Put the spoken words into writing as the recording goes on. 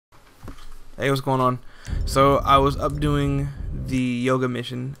Hey, what's going on? So I was up doing the yoga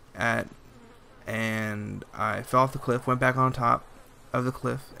mission and I fell off the cliff, went back on top of the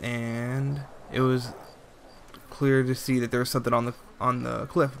cliff, and it was clear to see that there was something on the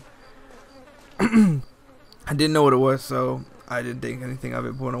cliff. I didn't know what it was, so I didn't think anything of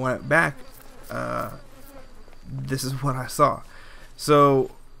it. But when I went back, this is what I saw. So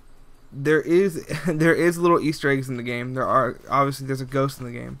there is little Easter eggs in the game. Obviously there's a ghost in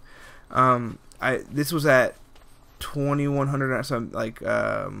the game. This was at 2100, so like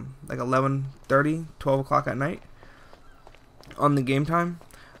 11:30, 12 o'clock at night on the game time.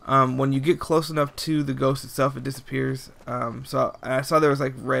 When you get close enough to the ghost itself, it disappears. So I saw there was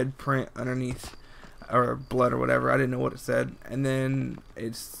like red print underneath, or blood or whatever. I didn't know what it said, and then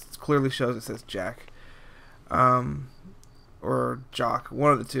it clearly shows it says Jack, or Jock,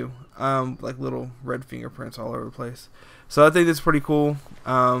 one of the two. Like little red fingerprints all over the place. So I think this is pretty cool.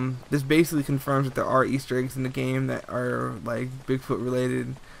 This basically confirms that there are Easter eggs in the game that are like Bigfoot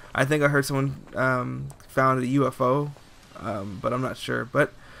related. I think I heard someone found a UFO, but I'm not sure.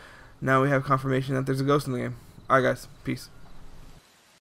 But now we have confirmation that there's a ghost in the game. Alright guys, peace.